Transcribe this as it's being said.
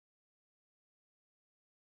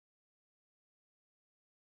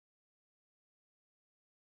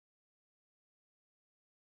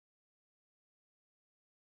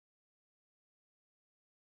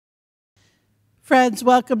Friends,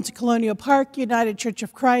 welcome to Colonial Park, United Church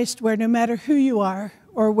of Christ, where no matter who you are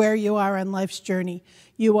or where you are on life's journey,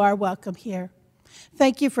 you are welcome here.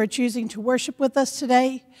 Thank you for choosing to worship with us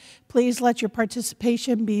today. Please let your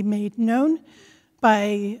participation be made known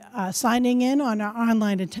by signing in on our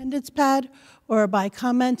online attendance pad, or by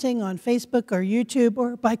commenting on Facebook or YouTube,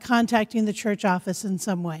 or by contacting the church office in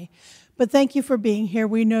some way. But thank you for being here.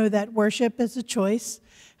 We know that worship is a choice,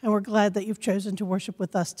 and we're glad that you've chosen to worship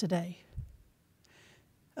with us today.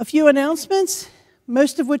 A few announcements,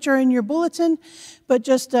 most of which are in your bulletin, but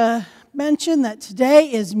just mention that today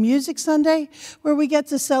is Music Sunday, where we get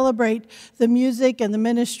to celebrate the music and the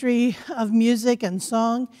ministry of music and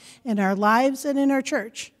song in our lives and in our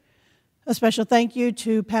church. A special thank you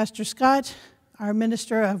to Pastor Scott, our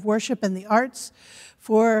Minister of Worship and the Arts,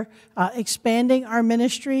 for expanding our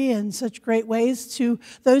ministry in such great ways. To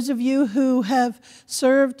those of you who have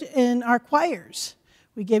served in our choirs,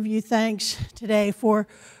 we give you thanks today for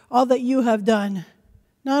all that you have done,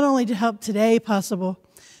 not only to help today possible,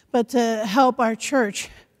 but to help our church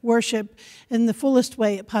worship in the fullest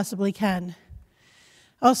way it possibly can.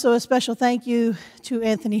 Also, a special thank you to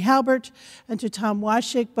Anthony Halbert and to Tom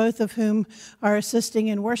Washik, both of whom are assisting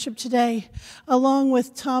in worship today, along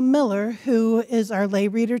with Tom Miller, who is our lay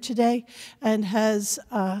reader today and has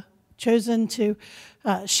chosen to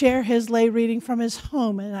share his lay reading from his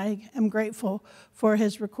home, and I am grateful for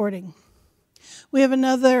his recording. We have a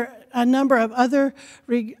number of other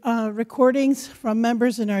recordings from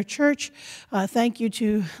members in our church. Thank you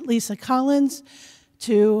to Lisa Collins,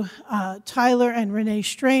 to Tyler and Renee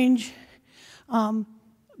Strange,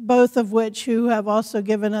 both of which who have also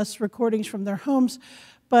given us recordings from their homes,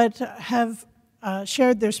 but have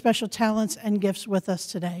shared their special talents and gifts with us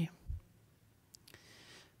today.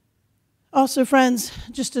 Also, friends,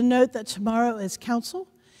 just a note that tomorrow is council.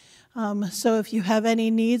 So if you have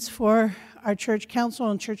any needs for our church council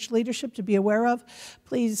and church leadership to be aware of,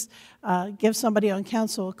 please give somebody on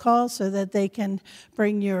council a call so that they can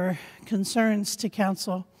bring your concerns to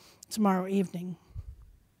council tomorrow evening.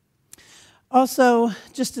 Also,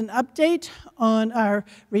 just an update on our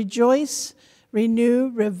Rejoice,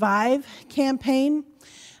 Renew, Revive campaign.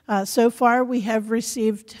 So far, we have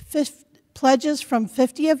received pledges from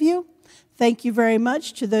 50 of you. Thank you very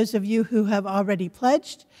much to those of you who have already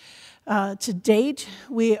pledged. To date,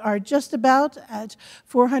 we are just about at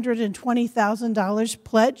 $420,000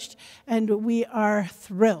 pledged, and we are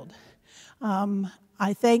thrilled.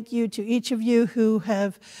 I thank you to each of you who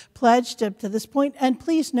have pledged up to this point, and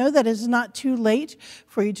please know that it is not too late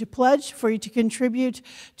for you to pledge, for you to contribute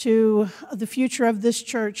to the future of this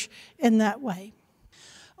church in that way.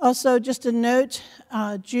 Also, just a note,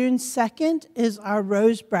 June 2nd is our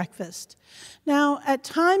Rose Breakfast. Now, at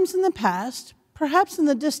times in the past, perhaps in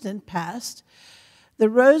the distant past, the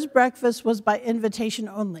Rose Breakfast was by invitation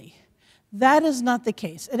only. That is not the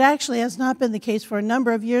case. It actually has not been the case for a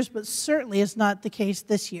number of years, but certainly is not the case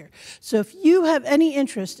this year. So if you have any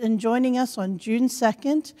interest in joining us on June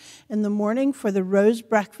 2nd in the morning for the Rose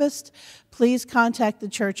Breakfast, please contact the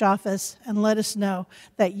church office and let us know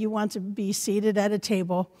that you want to be seated at a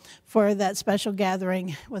table for that special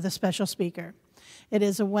gathering with a special speaker. It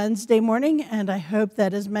is a Wednesday morning, and I hope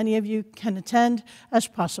that as many of you can attend as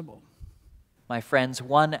possible. My friends,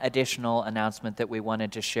 one additional announcement that we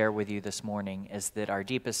wanted to share with you this morning is that our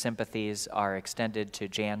deepest sympathies are extended to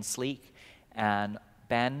Jan Sleek and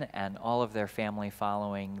Ben and all of their family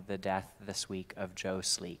following the death this week of Joe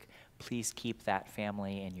Sleek. Please keep that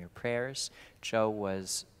family in your prayers. Joe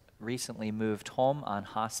was recently moved home on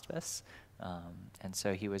hospice, and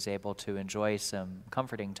so he was able to enjoy some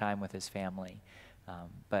comforting time with his family.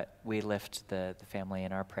 But we lift the family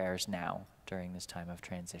in our prayers now during this time of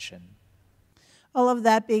transition. All of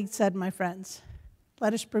that being said, my friends,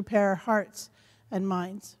 let us prepare our hearts and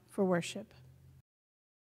minds for worship.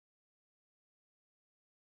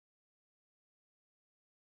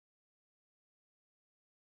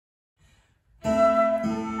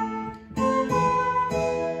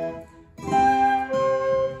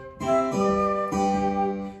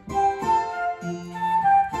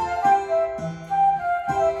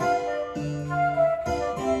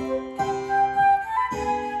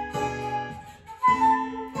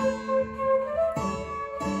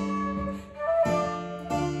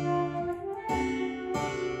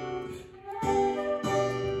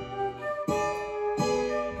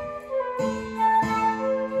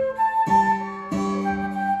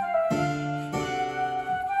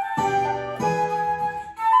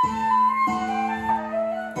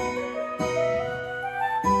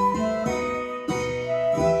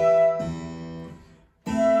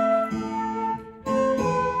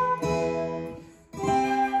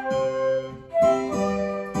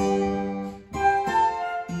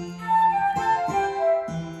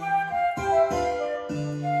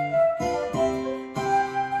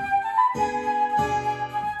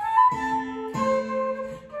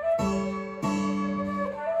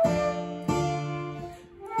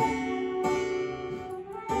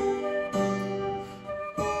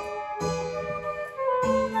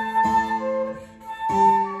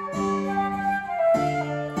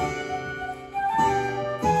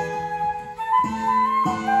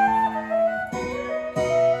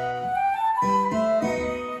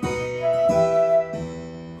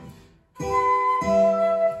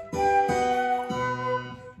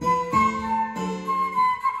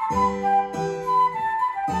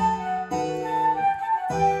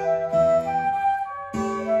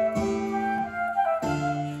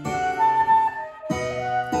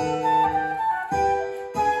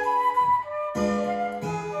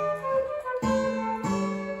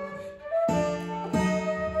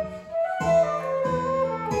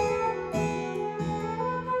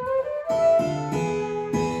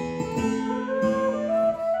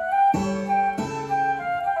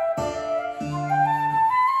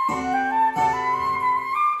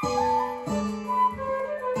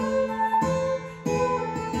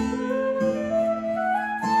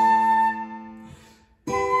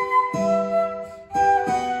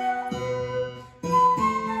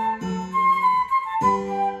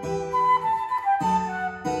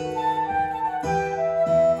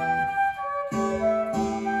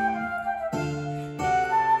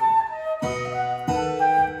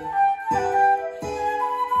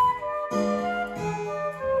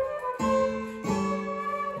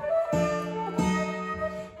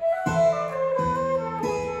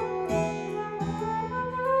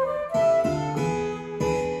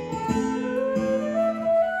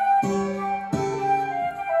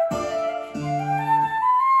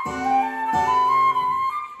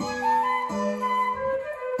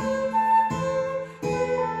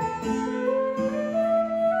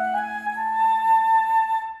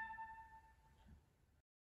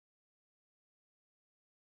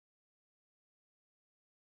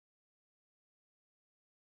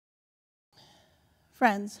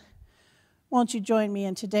 Friends, won't you join me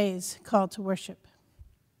in today's call to worship?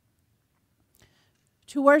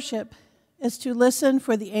 To worship is to listen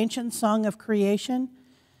for the ancient song of creation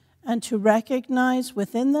and to recognize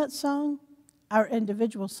within that song our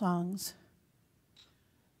individual songs.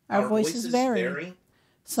 Our voices vary.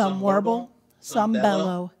 Some warble, some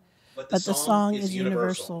bellow, but the song is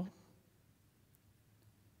universal.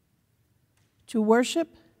 To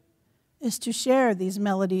worship is to share these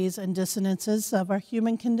melodies and dissonances of our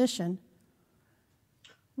human condition.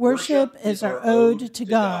 Worship is our ode to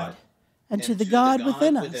God and to the God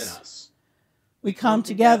within us. We come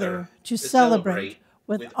together to celebrate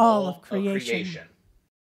with all of creation.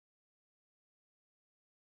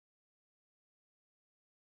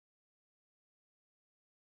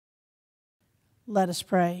 Let us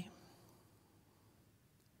pray.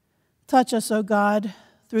 Touch us, O God,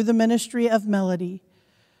 through the ministry of melody,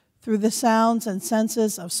 through the sounds and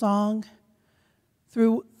senses of song,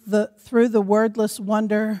 through the wordless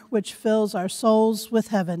wonder which fills our souls with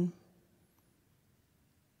heaven,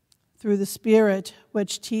 through the Spirit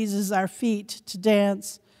which teases our feet to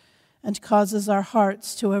dance and causes our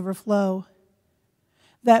hearts to overflow,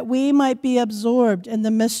 that we might be absorbed in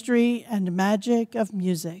the mystery and magic of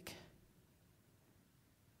music.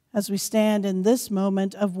 As we stand in this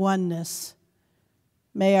moment of oneness,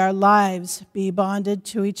 may our lives be bonded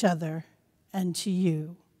to each other and to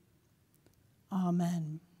you.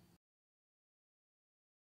 Amen.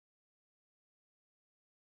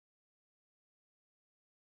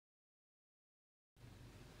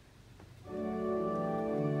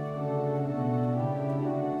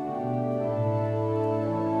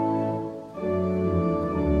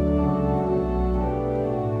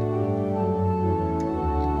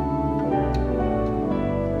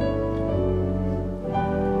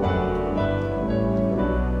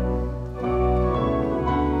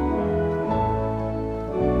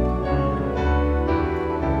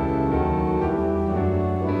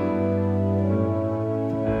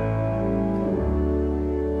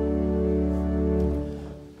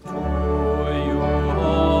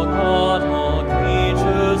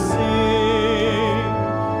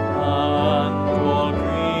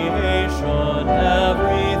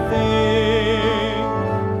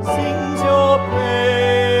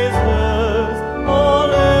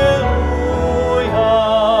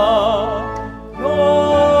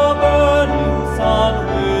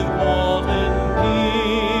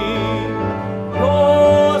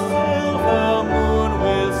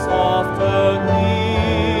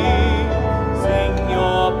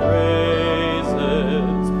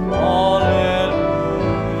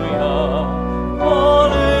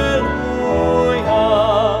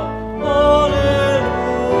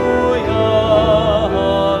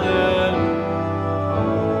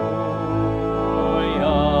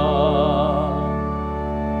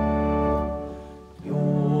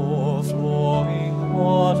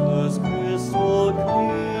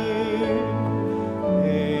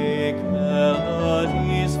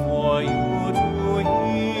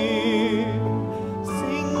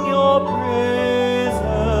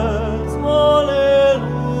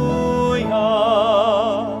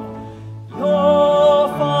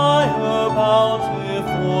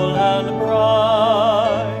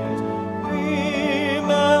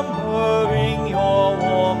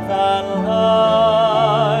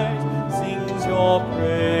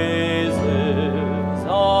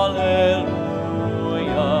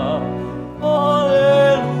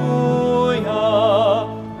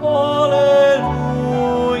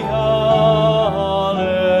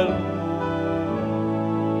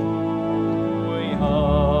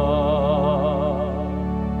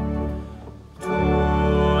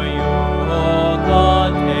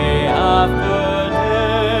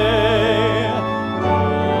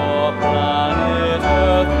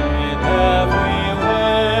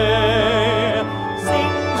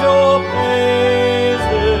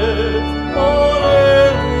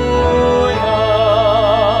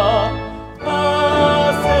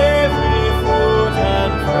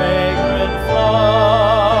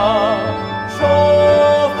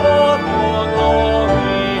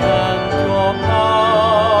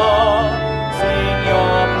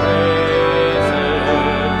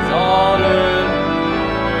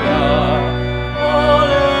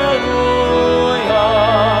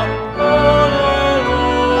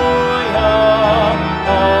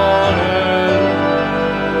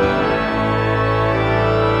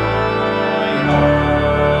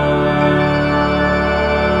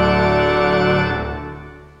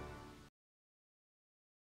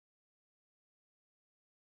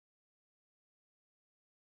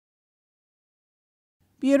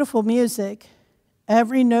 Beautiful music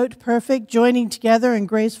every note perfect, joining together in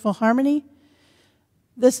graceful harmony.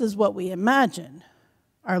 This is what we imagine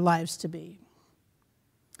our lives to be.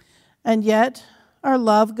 And yet, our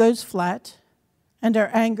love goes flat, and our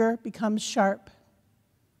anger becomes sharp.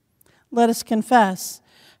 Let us confess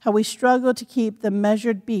how we struggle to keep the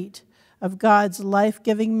measured beat of God's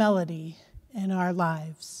life-giving melody in our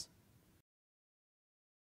lives.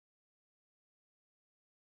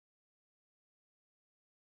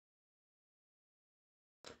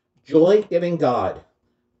 Joy-giving God,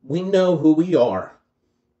 we know who we are,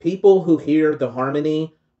 people who hear the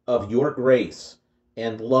harmony of your grace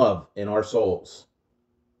and love in our souls,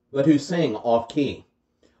 but who sing off-key.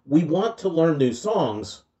 We want to learn new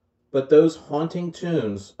songs, but those haunting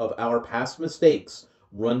tunes of our past mistakes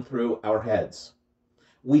run through our heads.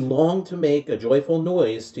 We long to make a joyful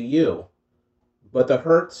noise to you, but the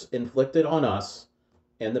hurts inflicted on us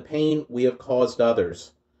and the pain we have caused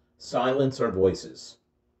others silence our voices.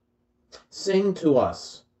 Sing to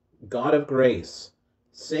us, God of grace,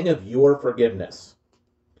 sing of your forgiveness,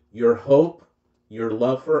 your hope, your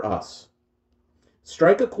love for us.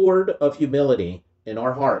 Strike a chord of humility in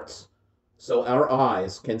our hearts so our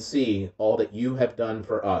eyes can see all that you have done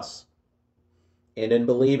for us. And in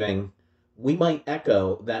believing, we might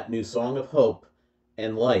echo that new song of hope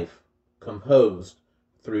and life composed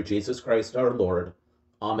through Jesus Christ our Lord.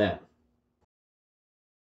 Amen.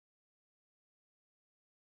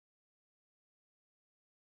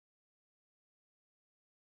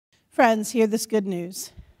 Friends, hear this good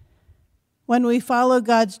news. When we follow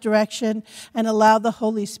God's direction and allow the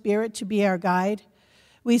Holy Spirit to be our guide,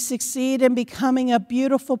 we succeed in becoming a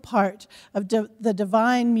beautiful part of the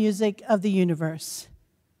divine music of the universe.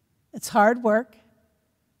 It's hard work.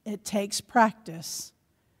 It takes practice.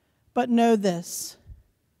 But know this: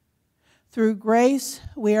 through grace,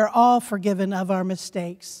 we are all forgiven of our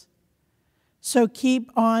mistakes. So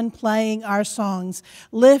keep on playing our songs.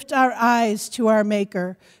 Lift our eyes to our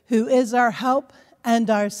Maker, who is our help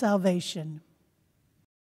and our salvation.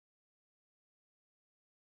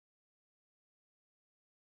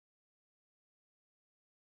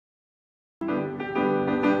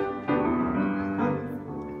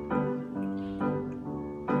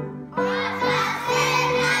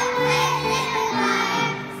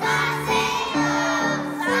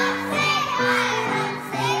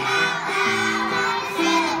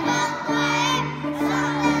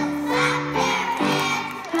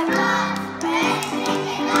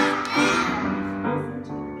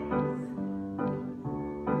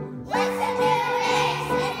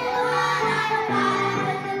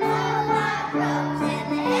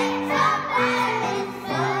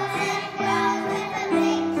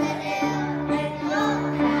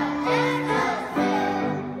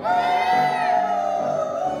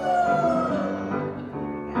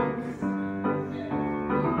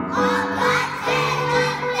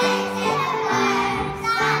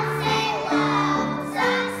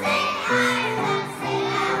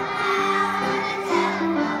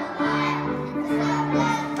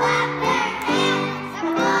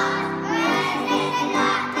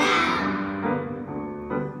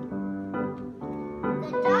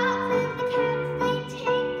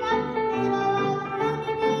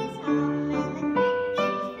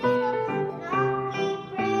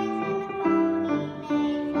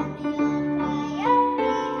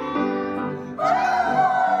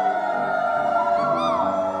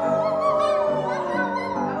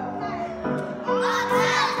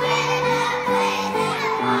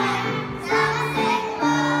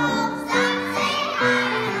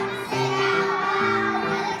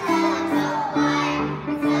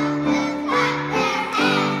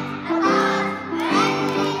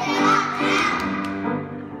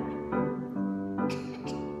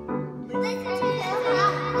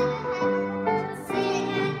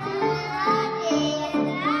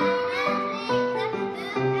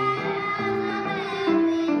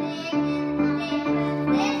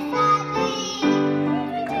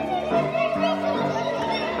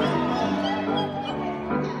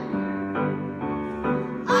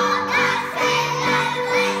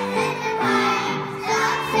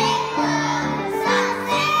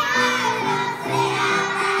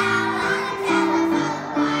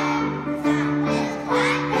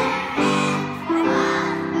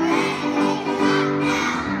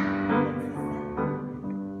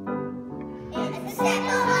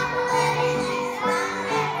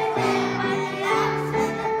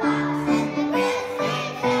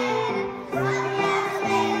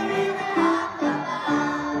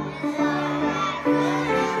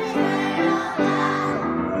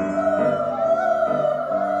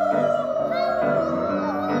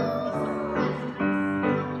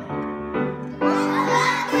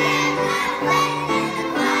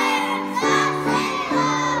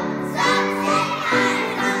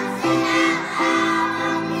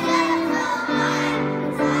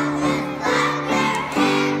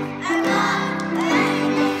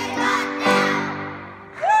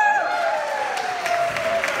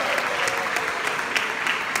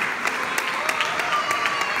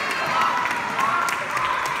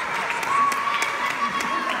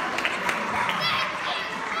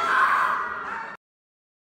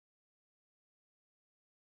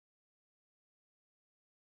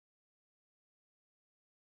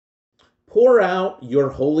 Pour out your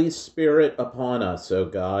Holy Spirit upon us, O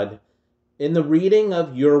God, in the reading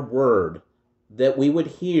of your word, that we would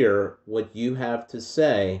hear what you have to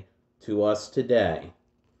say to us today.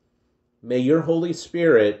 May your Holy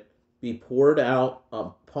Spirit be poured out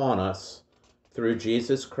upon us through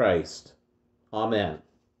Jesus Christ. Amen.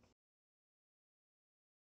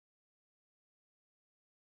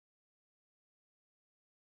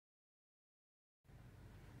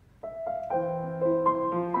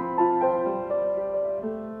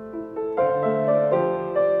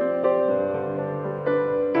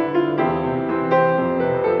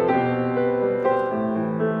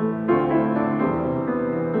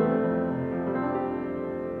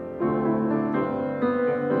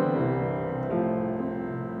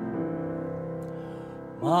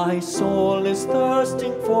 My soul is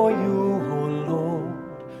thirsting for you, O Lord,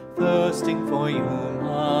 thirsting for you,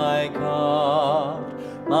 my God.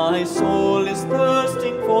 My soul is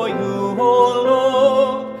thirsting for you, O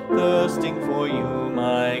Lord, thirsting for you,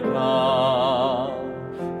 my God.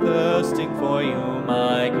 Thirsting for you,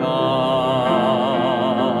 my God.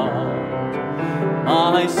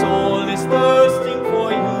 My soul is thirsting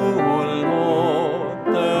for you, O Lord,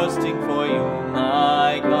 thirsting for you,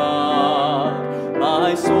 my God.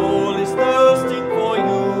 My soul is thirsting for you,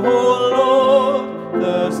 O Lord,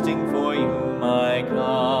 thirsting for you, my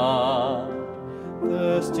God.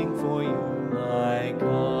 Thirsting for you, my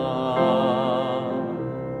God.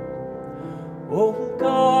 Oh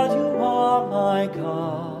God, you are my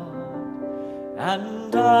God,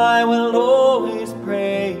 and I will always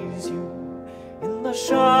praise you. In the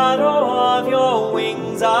shadow of your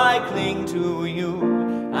wings I cling to you,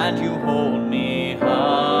 and you hold me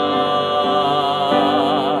high.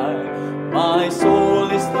 My soul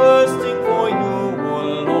is thirsting for you,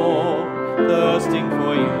 O Lord, thirsting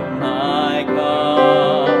for you, my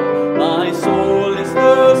God. My soul is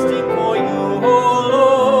thirsting for you, O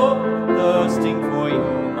Lord, thirsting for you,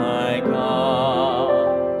 my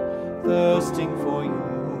God. Thirsting for you,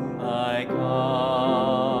 my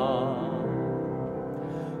God.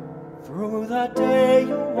 Through the day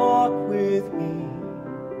you walk with me,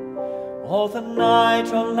 all the night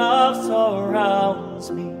your love surrounds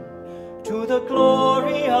me. To the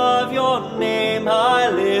glory of your name I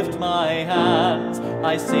lift my hands,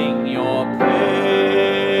 I sing your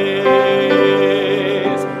praise.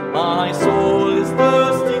 My soul is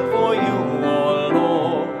thirsting for you, O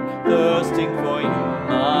Lord, thirsting for you,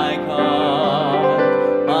 my God.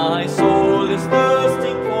 My soul is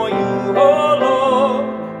thirsting for you, O Lord,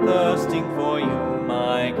 thirsting for you,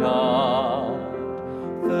 my God.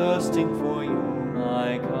 Thirsting for you,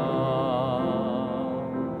 my God.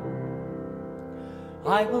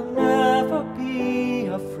 I will never be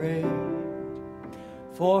afraid,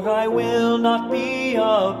 for I will not be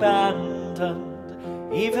abandoned.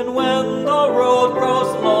 Even when the road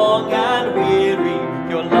grows long and weary,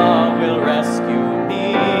 your love will rescue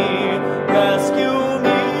me, rescue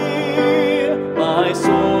me. My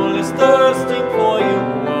soul is thirsting for you,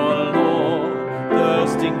 O Lord,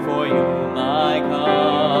 thirsting for you, my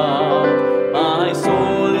God. My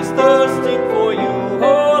soul is thirsting for you,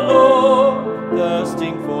 O Lord,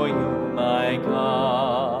 thirsting for you, my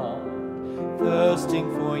God. Thirsting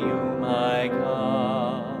for you, my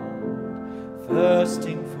God.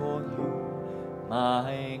 Thirsting for you,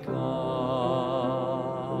 my God.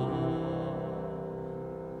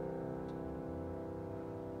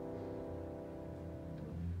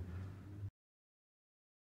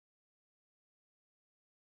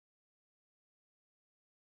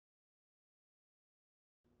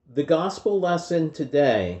 The gospel lesson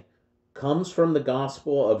today comes from the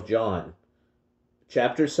Gospel of John,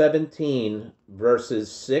 chapter 17,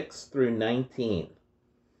 verses 6 through 19.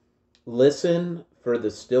 Listen for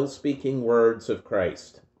the still speaking words of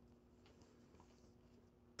Christ.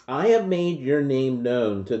 I have made your name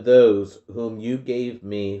known to those whom you gave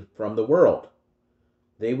me from the world.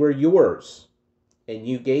 They were yours, and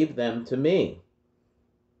you gave them to me,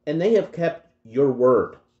 and they have kept your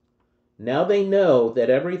word. Now they know that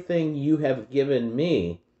everything you have given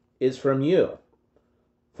me is from you.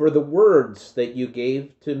 For the words that you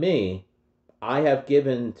gave to me, I have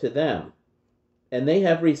given to them, and they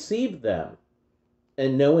have received them,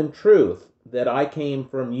 and know in truth that I came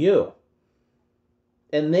from you.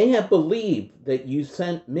 And they have believed that you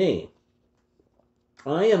sent me.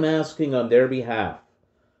 I am asking on their behalf.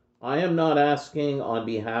 I am not asking on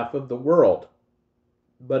behalf of the world,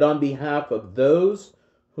 but on behalf of those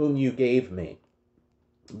whom you gave me,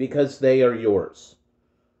 because they are yours.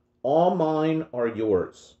 All mine are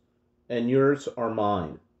yours, and yours are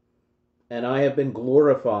mine, and I have been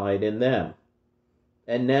glorified in them.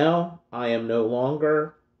 And now I am no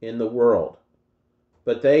longer in the world,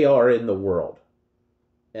 but they are in the world,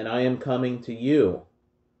 and I am coming to you.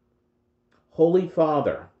 Holy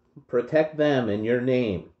Father, protect them in your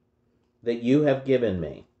name that you have given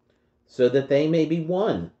me, so that they may be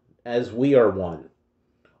one as we are one.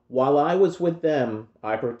 While I was with them,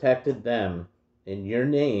 I protected them in your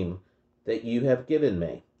name that you have given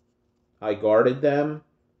me. I guarded them,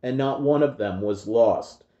 and not one of them was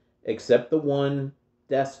lost, except the one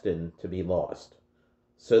destined to be lost,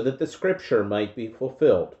 so that the scripture might be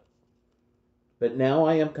fulfilled. But now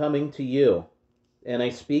I am coming to you, and I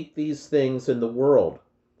speak these things in the world,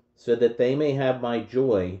 so that they may have my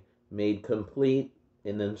joy made complete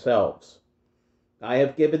in themselves. I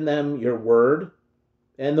have given them your word,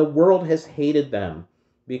 and the world has hated them,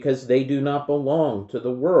 because they do not belong to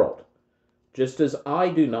the world, just as I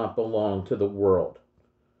do not belong to the world.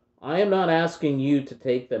 I am not asking you to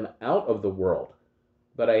take them out of the world,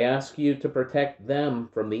 but I ask you to protect them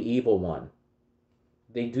from the evil one.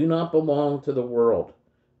 They do not belong to the world,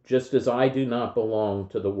 just as I do not belong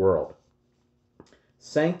to the world.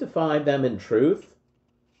 Sanctify them in truth.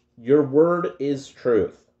 Your word is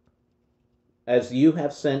truth. As you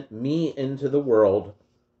have sent me into the world,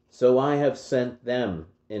 so I have sent them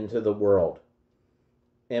into the world.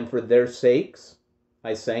 And for their sakes,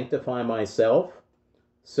 I sanctify myself,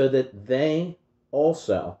 so that they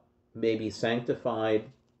also may be sanctified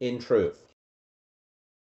in truth.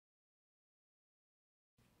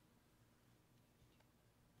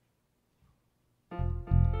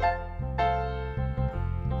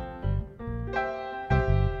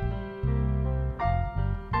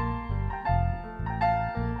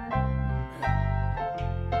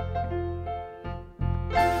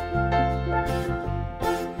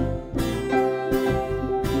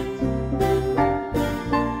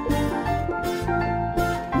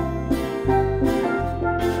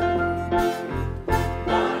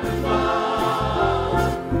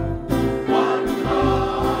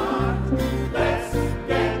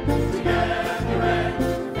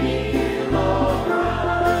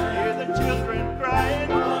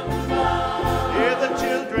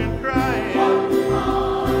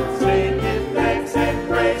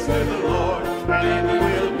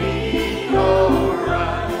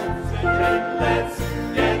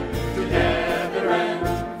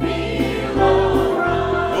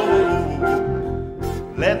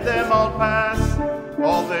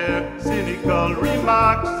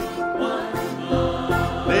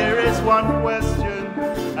 One question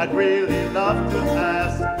I'd really love to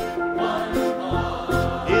ask.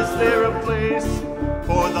 Is there a place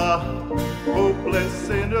for the hopeless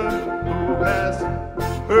sinner who has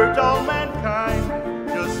hurt all mankind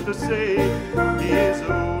just to save his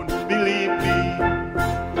own? Believe me,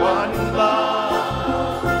 one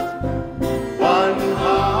love, one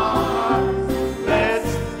heart.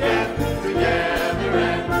 Let's get together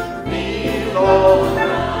and feel all right.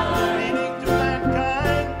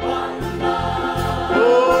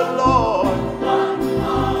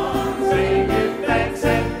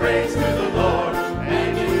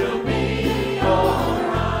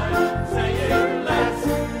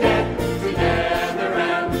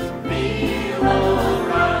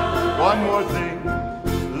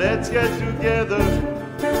 Let's get together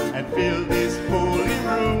and fill this holy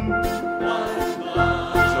room.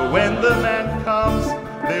 So when the man comes,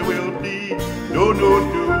 there will be no doom.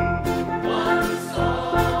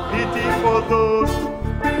 Pity for those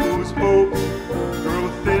whose hopes grow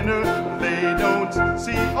thinner. They don't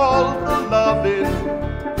see all the love in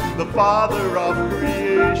the Father of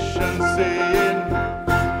creation saying,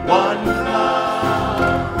 one love.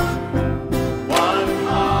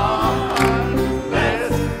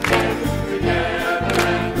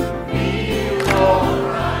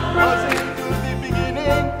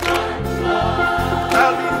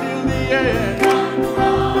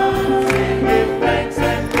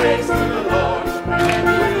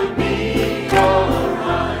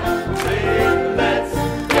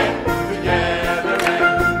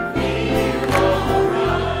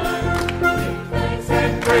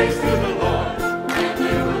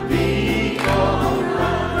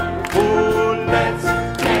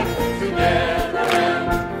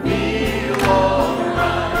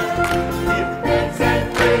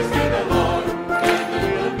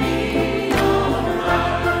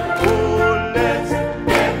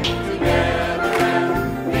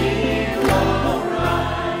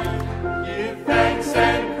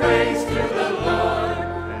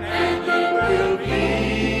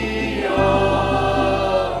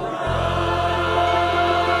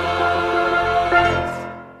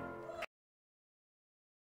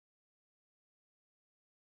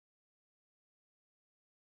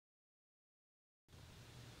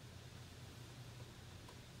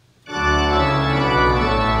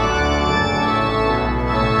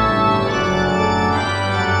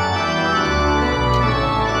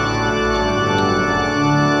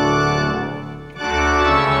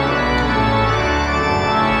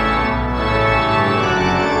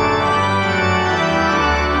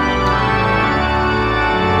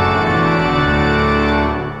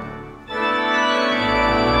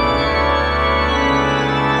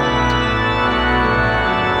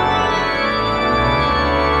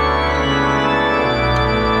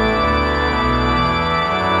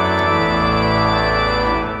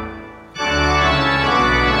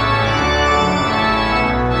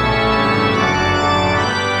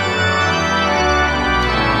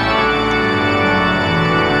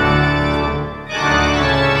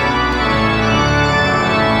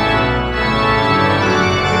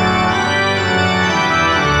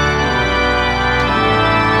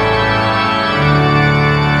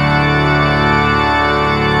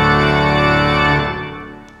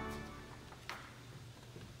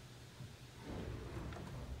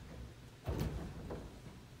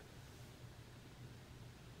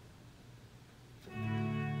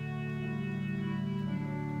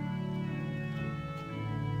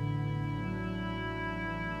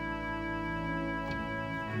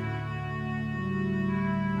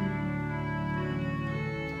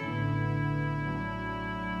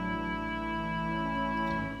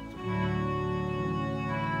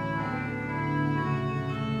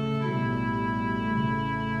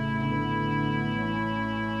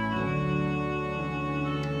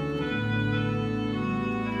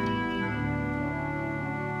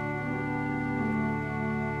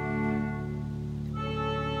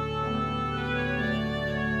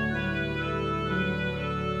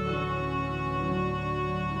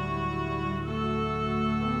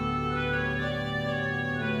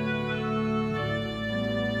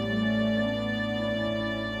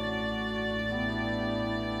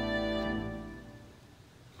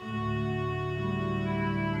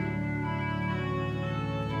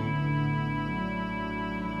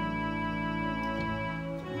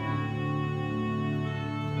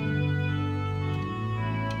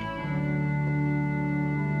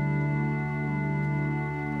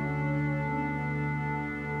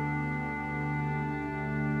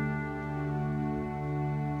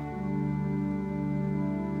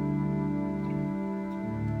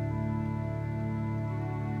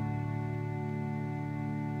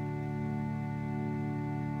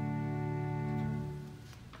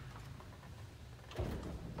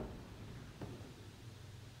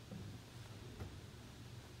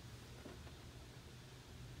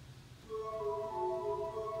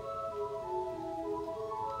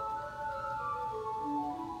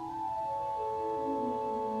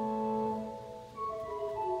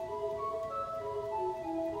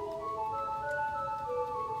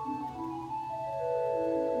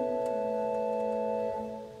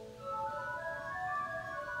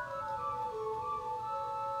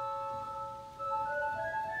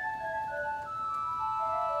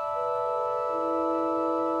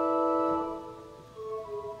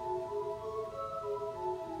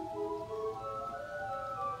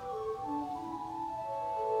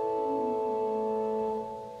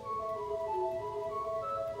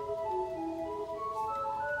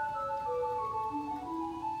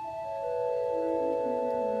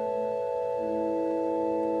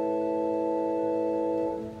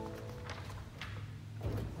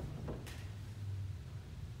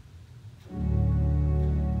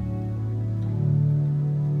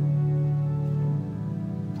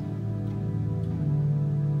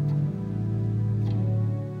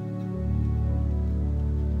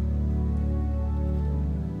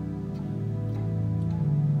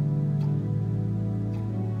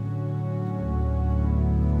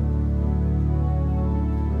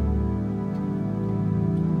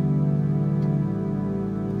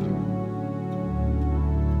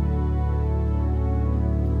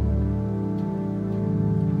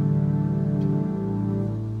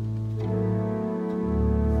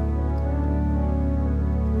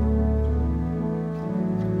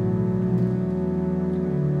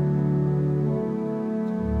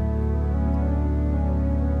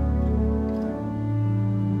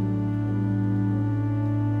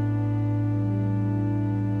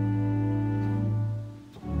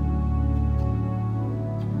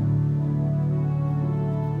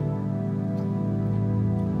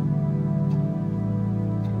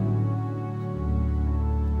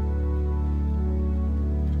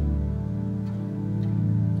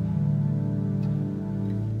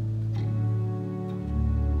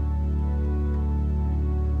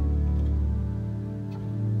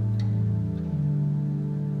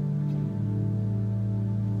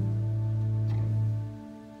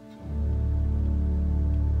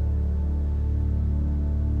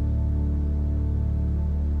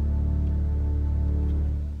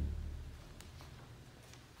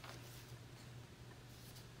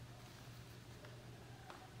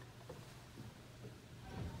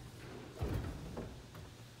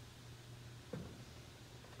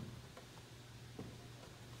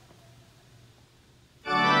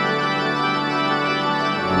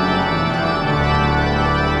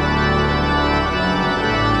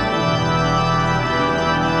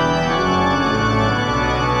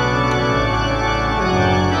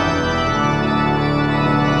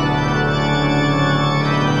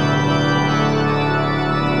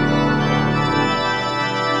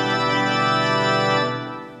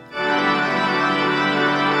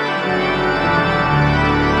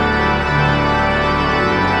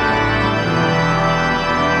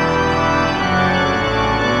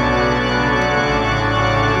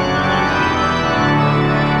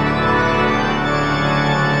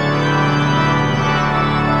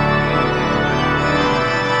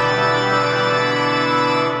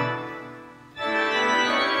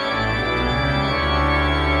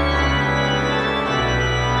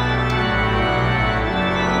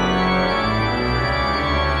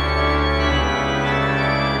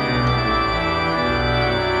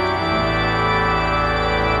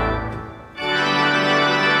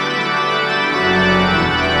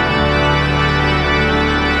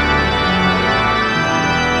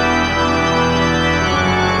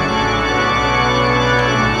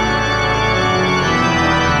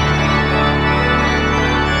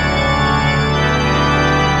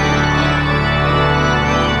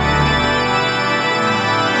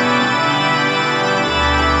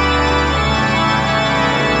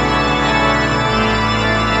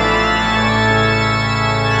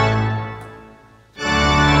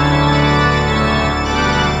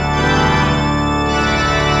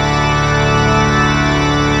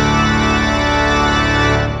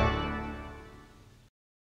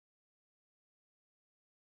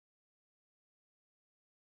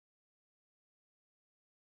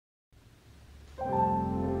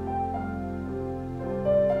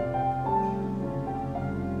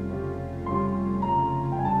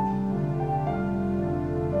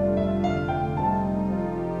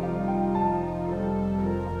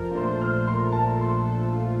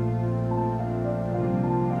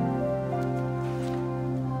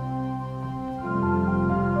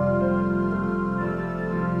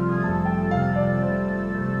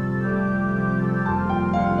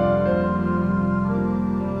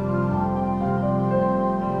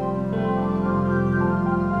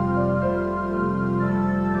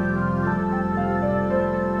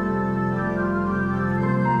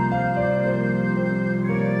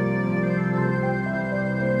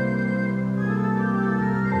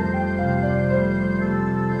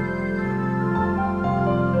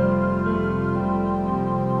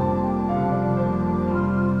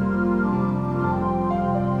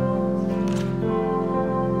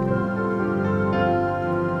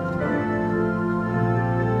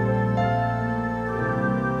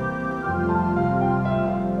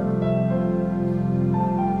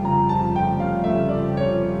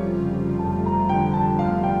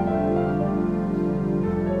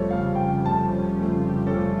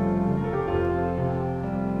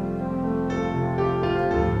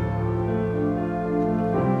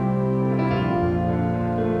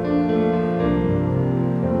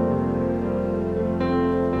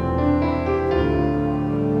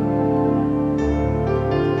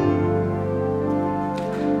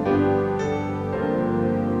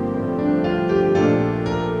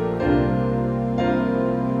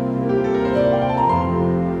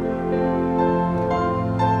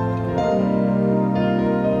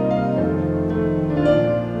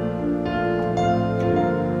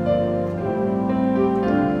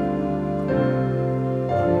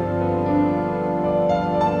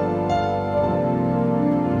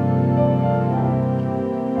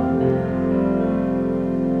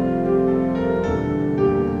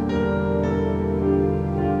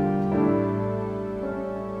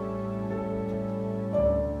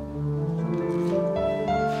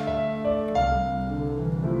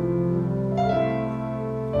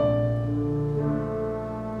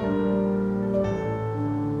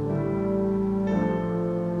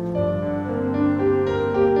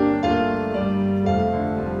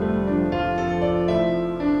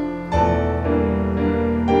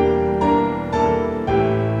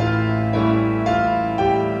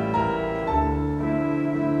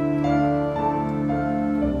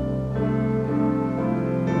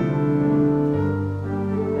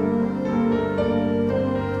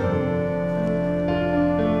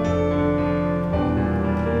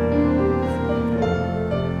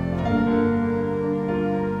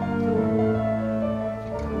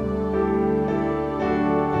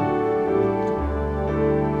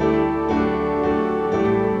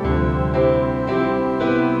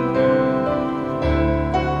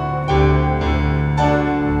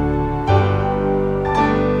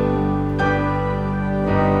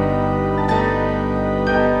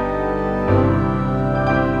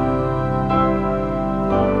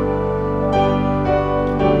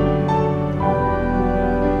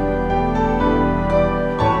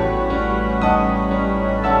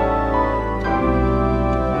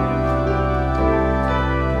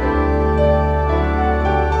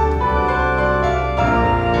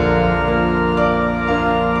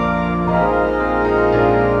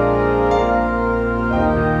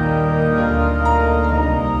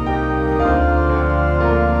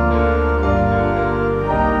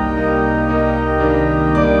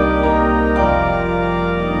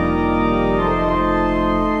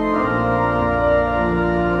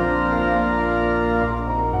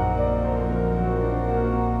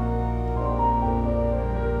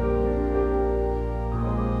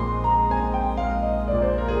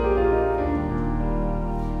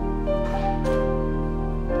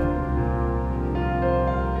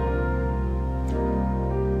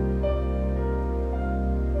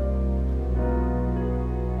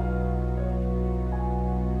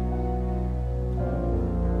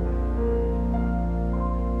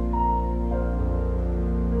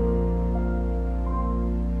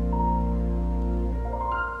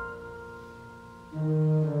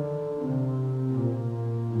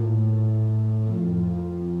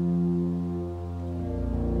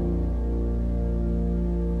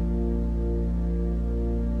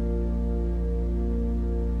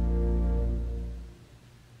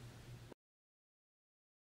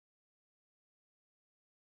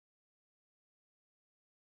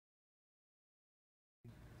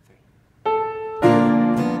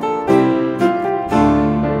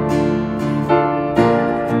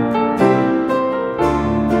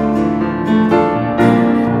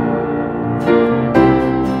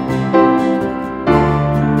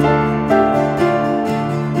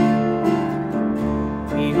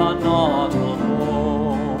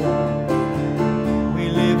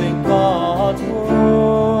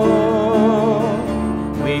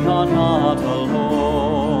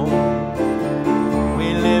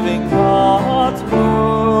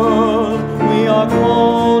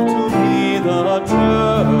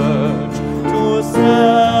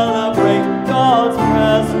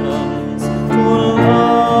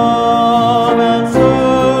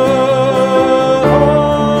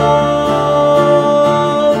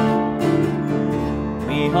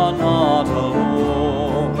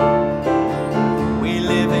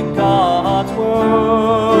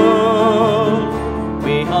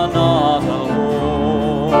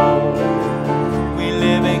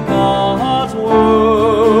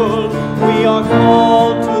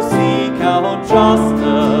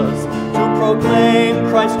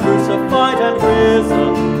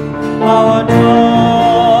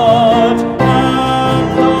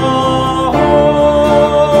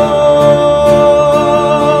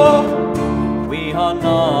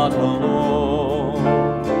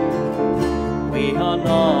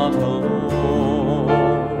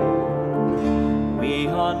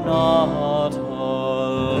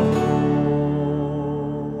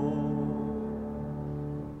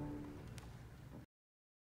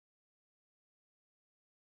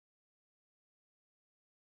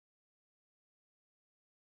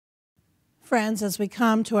 Friends, as we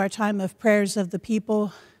come to our time of prayers of the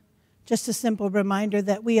people, just a simple reminder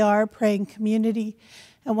that we are a praying community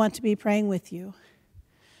and want to be praying with you.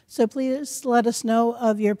 So please let us know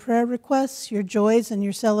of your prayer requests, your joys and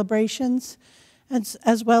your celebrations,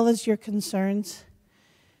 as well as your concerns,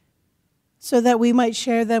 so that we might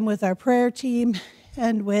share them with our prayer team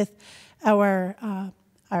and with our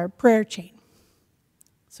prayer chain.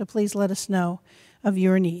 So please let us know of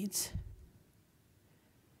your needs.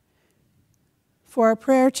 For our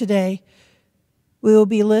prayer today, we will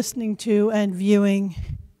be listening to and viewing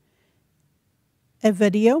a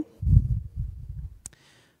video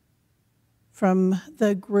from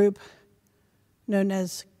the group known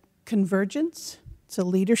as Convergence. It's a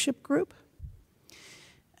leadership group.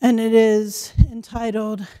 And it is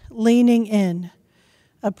entitled Leaning In,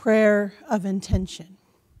 a Prayer of Intention.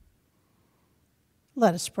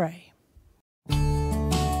 Let us pray.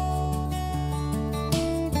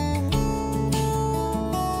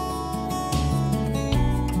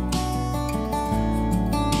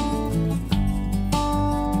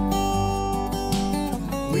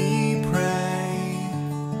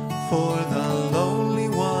 For the lonely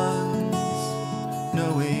ones,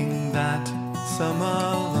 knowing that some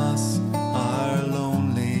of us are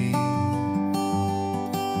lonely.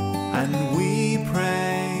 And we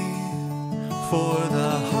pray for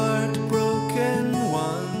the heart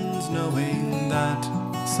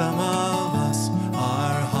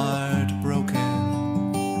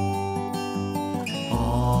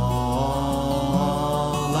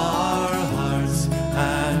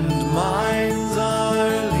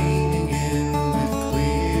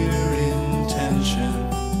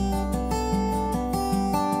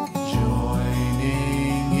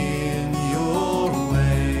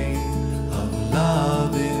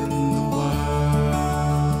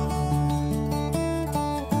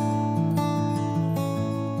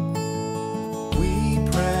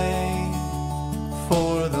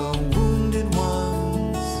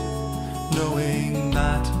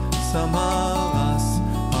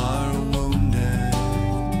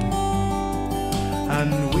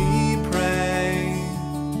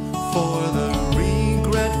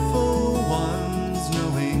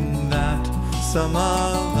some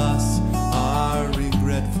of us are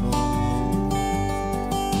regretful.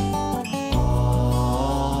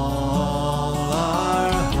 All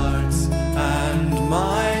our hearts and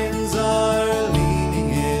minds are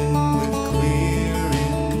leaning in with clear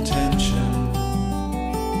intention,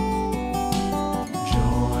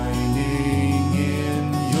 joining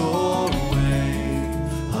in your way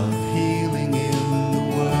of healing in the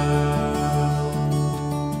world.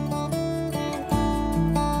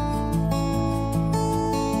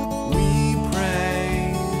 We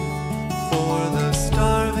pray for the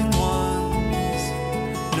starving ones,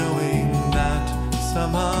 knowing that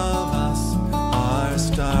some of us are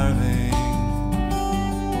starving.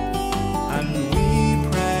 And we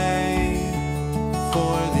pray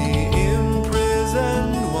for the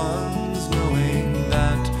imprisoned ones, knowing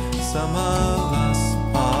that some of us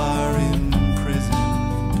are imprisoned.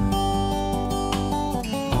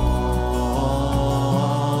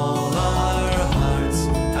 All our hearts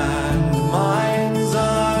and minds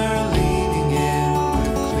are leaning in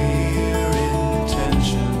with clear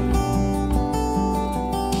intention,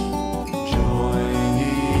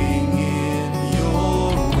 joining in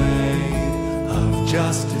your way of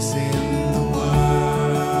justice in the world.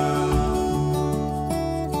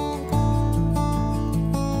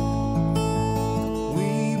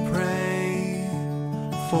 We pray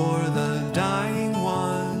for the dying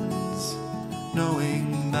ones,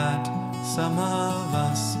 knowing that some of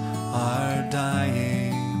us are dying.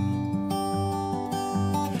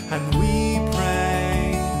 And we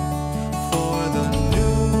pray for the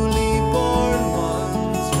newly born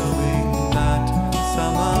ones, knowing that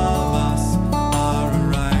some of us are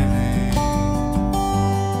arriving.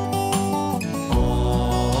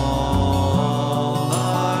 All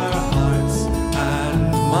our hearts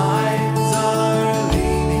and minds are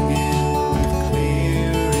leaning in with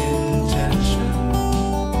clear intention,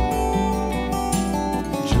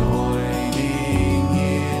 joining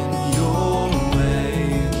in your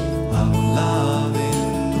way of love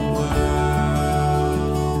in the world.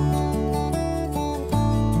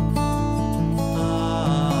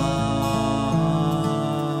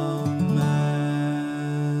 Amen.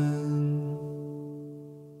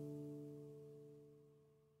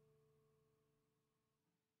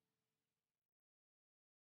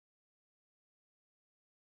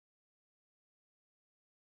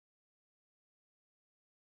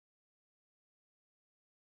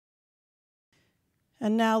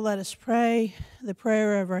 And now let us pray the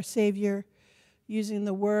prayer of our Savior using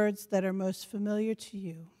the words that are most familiar to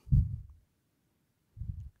you.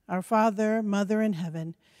 Our Father, Mother in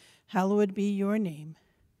heaven, hallowed be your name.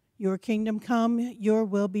 Your kingdom come, your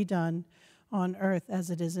will be done, on earth as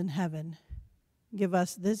it is in heaven. Give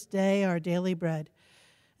us this day our daily bread,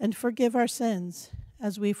 and forgive our sins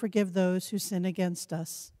as we forgive those who sin against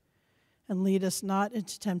us. And lead us not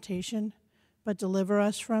into temptation, but deliver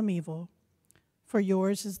us from evil. For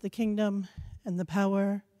yours is the kingdom, and the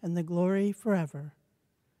power, and the glory forever.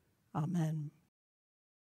 Amen.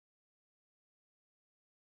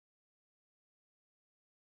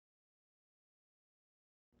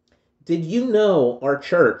 Did you know our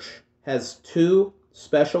church has 2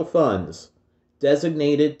 special funds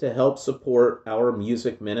designated to help support our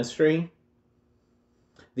music ministry?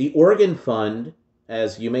 The organ fund,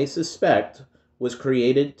 as you may suspect, was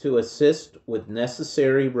created to assist with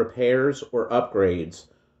necessary repairs or upgrades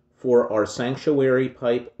for our sanctuary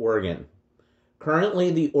pipe organ. Currently,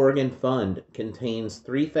 the organ fund contains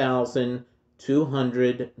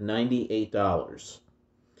 $3,298.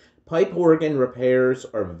 Pipe organ repairs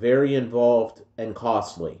are very involved and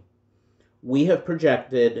costly. We have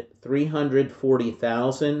projected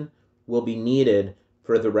 $340,000 will be needed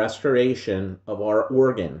for the restoration of our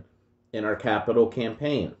organ in our capital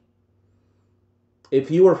campaign. If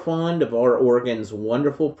you are fond of our organ's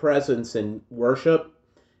wonderful presence in worship,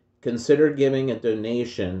 consider giving a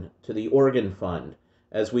donation to the organ fund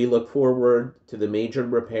as we look forward to the major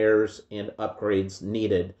repairs and upgrades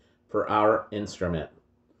needed for our instrument.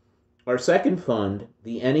 Our second fund,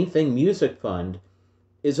 the Anything Music Fund,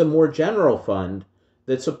 is a more general fund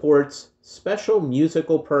that supports special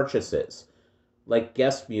musical purchases like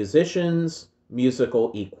guest musicians,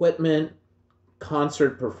 musical equipment,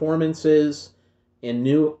 concert performances, and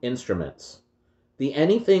new instruments. The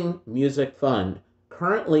Anything Music Fund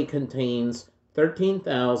currently contains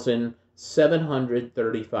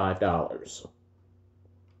 $13,735.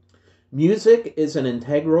 Music is an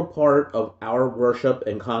integral part of our worship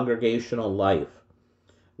and congregational life.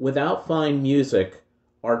 Without fine music,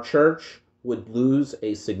 our church would lose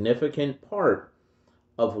a significant part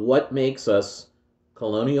of what makes us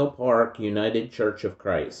Colonial Park United Church of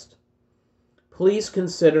Christ. please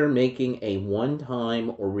consider making a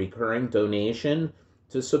one-time or recurring donation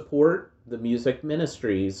to support the music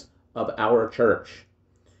ministries of our church.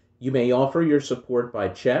 You may offer your support by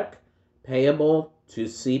check, payable to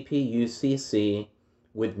CPUCC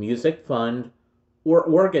with Music Fund or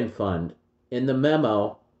Organ Fund in the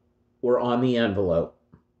memo or on the envelope.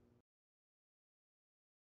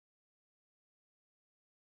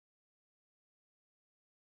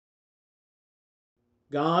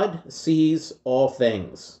 God sees all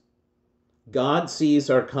things. God sees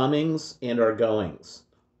our comings and our goings,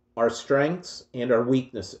 our strengths and our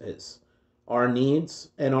weaknesses, our needs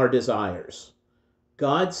and our desires.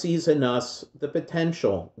 God sees in us the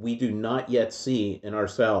potential we do not yet see in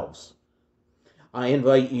ourselves. I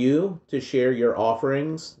invite you to share your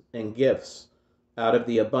offerings and gifts out of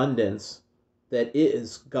the abundance that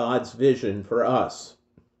is God's vision for us.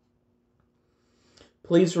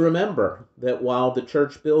 Please remember that while the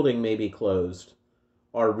church building may be closed,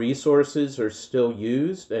 our resources are still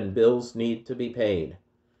used and bills need to be paid.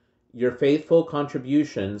 Your faithful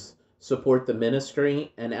contributions support the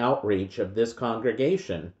ministry and outreach of this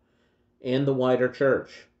congregation and the wider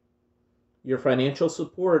church. Your financial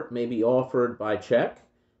support may be offered by check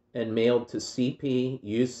and mailed to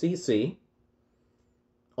CPUCC,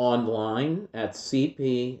 online at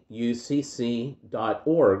cpucc.org,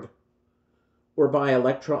 or by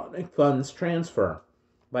electronic funds transfer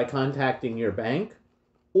by contacting your bank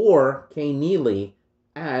or K. Neely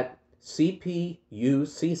at cpucc.org.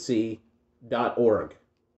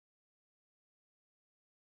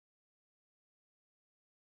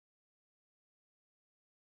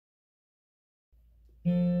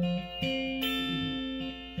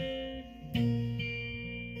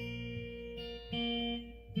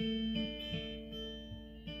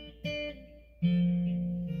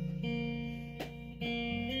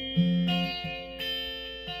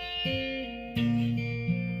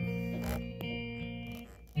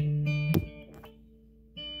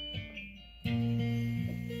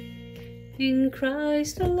 In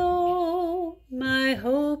Christ alone my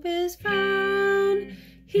hope is found.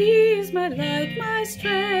 He is my light, my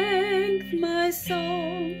strength, my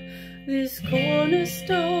song. This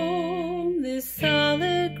cornerstone, this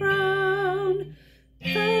solid ground.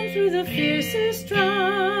 Firm through the fiercest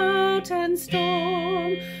drought and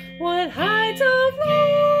storm. What heights of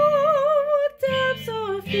love, what depths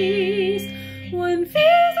of peace. When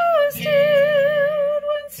fears are stilled,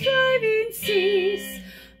 when striving cease.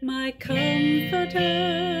 My comforter,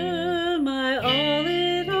 my all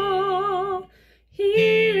in all,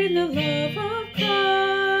 here in the love of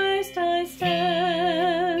Christ I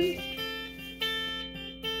stand.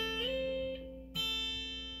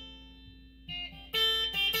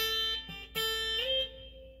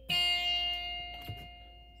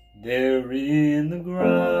 There in the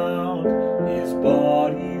ground his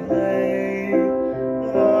body lay,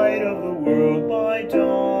 light of the world by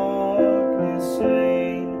darkness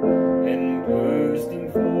slain, and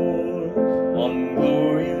bursting forth on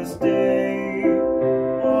glorious day,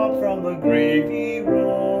 up from the grave he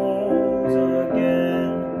rose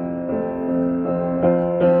again.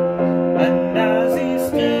 And as he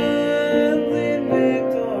stands in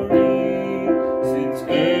victory, since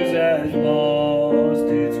curse has lost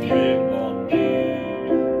its grip on me,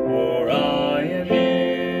 for I am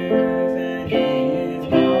his and he is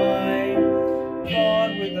mine,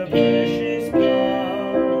 bought with the precious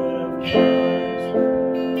blood of Christ.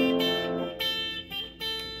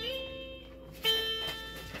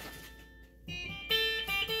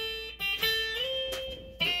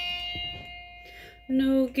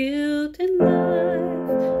 No guilt in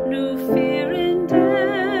life, no fear in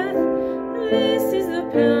death. This is the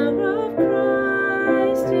power of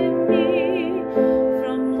Christ in me.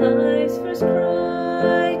 From life's first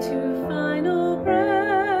cry to final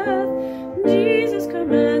breath, Jesus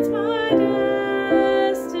commands my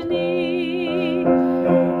destiny.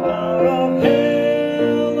 No power of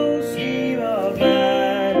hell, no scheme of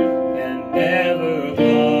man can ever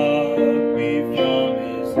pluck me from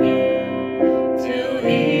his hand, till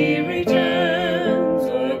he returns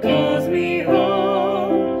or calls me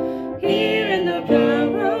home. Here in the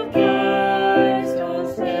power of Christ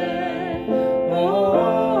I'll stand. Oh,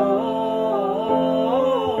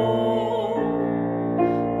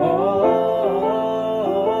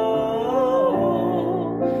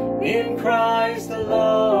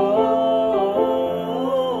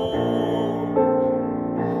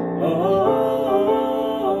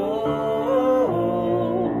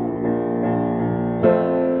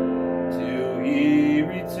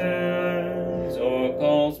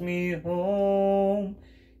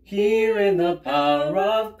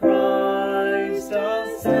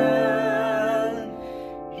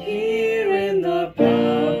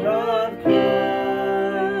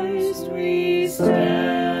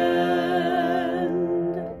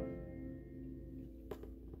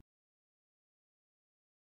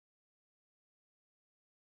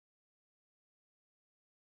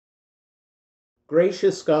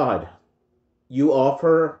 Gracious God, you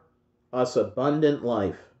offer us abundant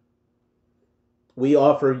life. We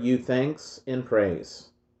offer you thanks and praise.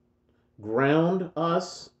 Ground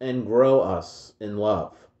us and grow us in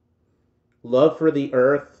love. Love for the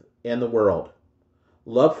earth and the world.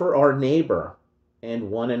 Love for our neighbor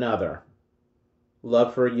and one another.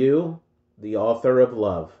 Love for you, the author of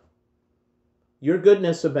love. Your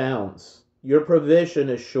goodness abounds. Your provision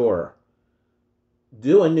is sure.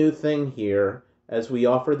 Do a new thing here as we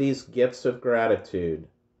offer these gifts of gratitude.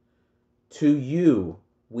 To you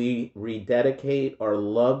we rededicate our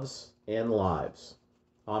loves and lives.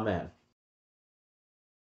 Amen.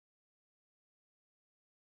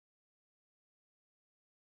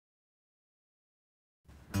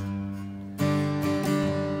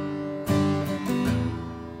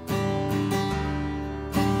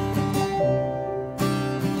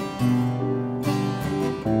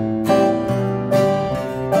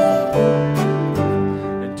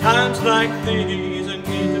 In times like these, I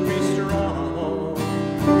need to be strong,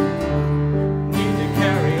 need to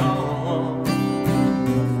carry on,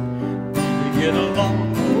 need to get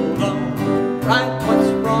along, hold on, right what's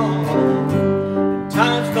wrong. In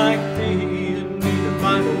times like these, I need to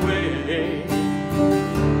find a way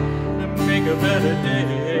to make a better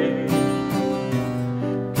day.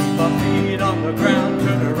 Keep my feet on the ground,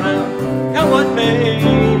 turn around, come what may.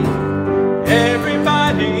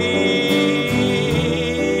 Everybody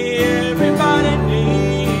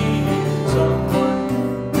needs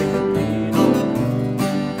someone they can lean on.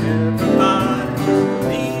 Everybody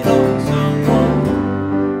lean on someone.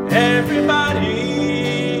 Everybody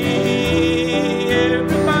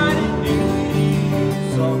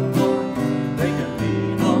needs someone they can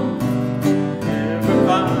lean on.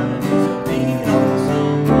 Everybody needs to lean on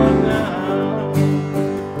someone now.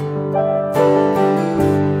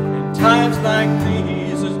 In times like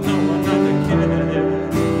these, there's no one to care.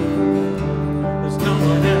 There's no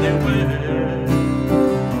one anywhere.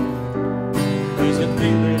 There's a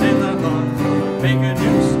feeling in the heart to make a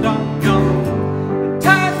new start, y'all. In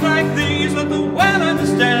times like these, let the well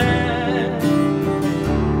understand.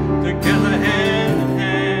 Together hand in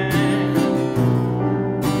hand.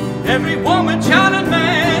 Every woman, child, and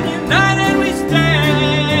man, united we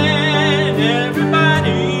stand.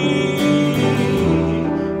 Everybody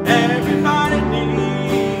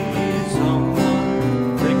needs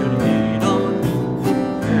someone they can lean on.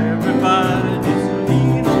 Everybody needs to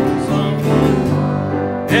lean on someone.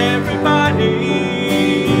 Everybody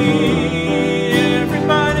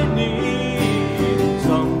needs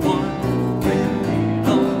someone they can lean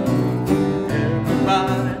on.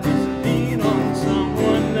 Everybody needs to lean on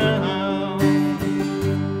someone now.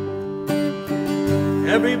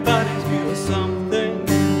 Everybody's feeling something.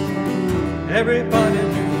 Everybody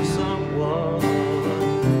needs someone.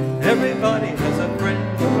 Everybody has a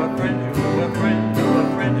friend or a friend who a friend or a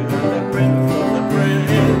friend who has a friend who has a friend.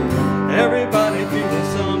 Everybody feeling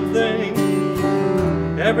something.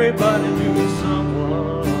 Everybody needs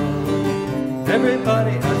someone.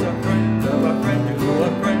 Everybody has a friend or a friend who a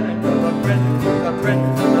friend or a friend who a friend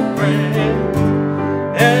who has a friend.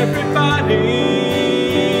 Everybody needs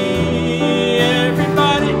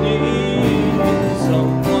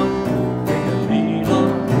someone they can lean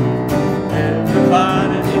on.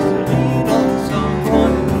 Everybody needs to lean on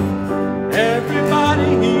someone.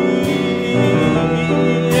 Everybody needs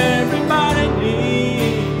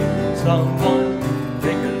someone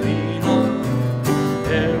they can lean on.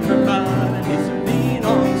 Everybody needs to lean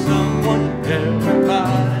on someone.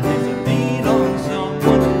 Everybody needs to lean on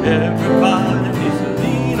someone. Everybody needs to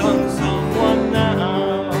lean on someone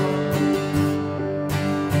now.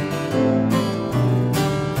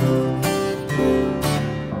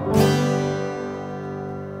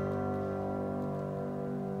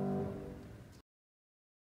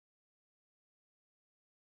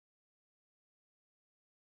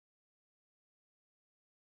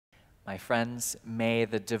 My friends, may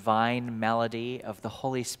the divine melody of the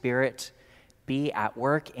Holy Spirit be at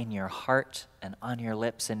work in your heart and on your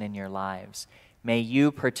lips and in your lives. May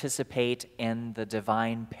you participate in the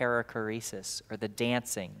divine perichoresis, or the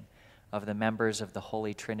dancing of the members of the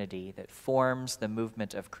Holy Trinity that forms the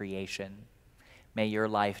movement of creation. May your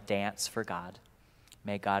life dance for God.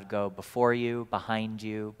 May God go before you, behind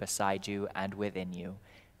you, beside you, and within you,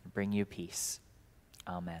 and bring you peace.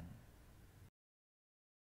 Amen.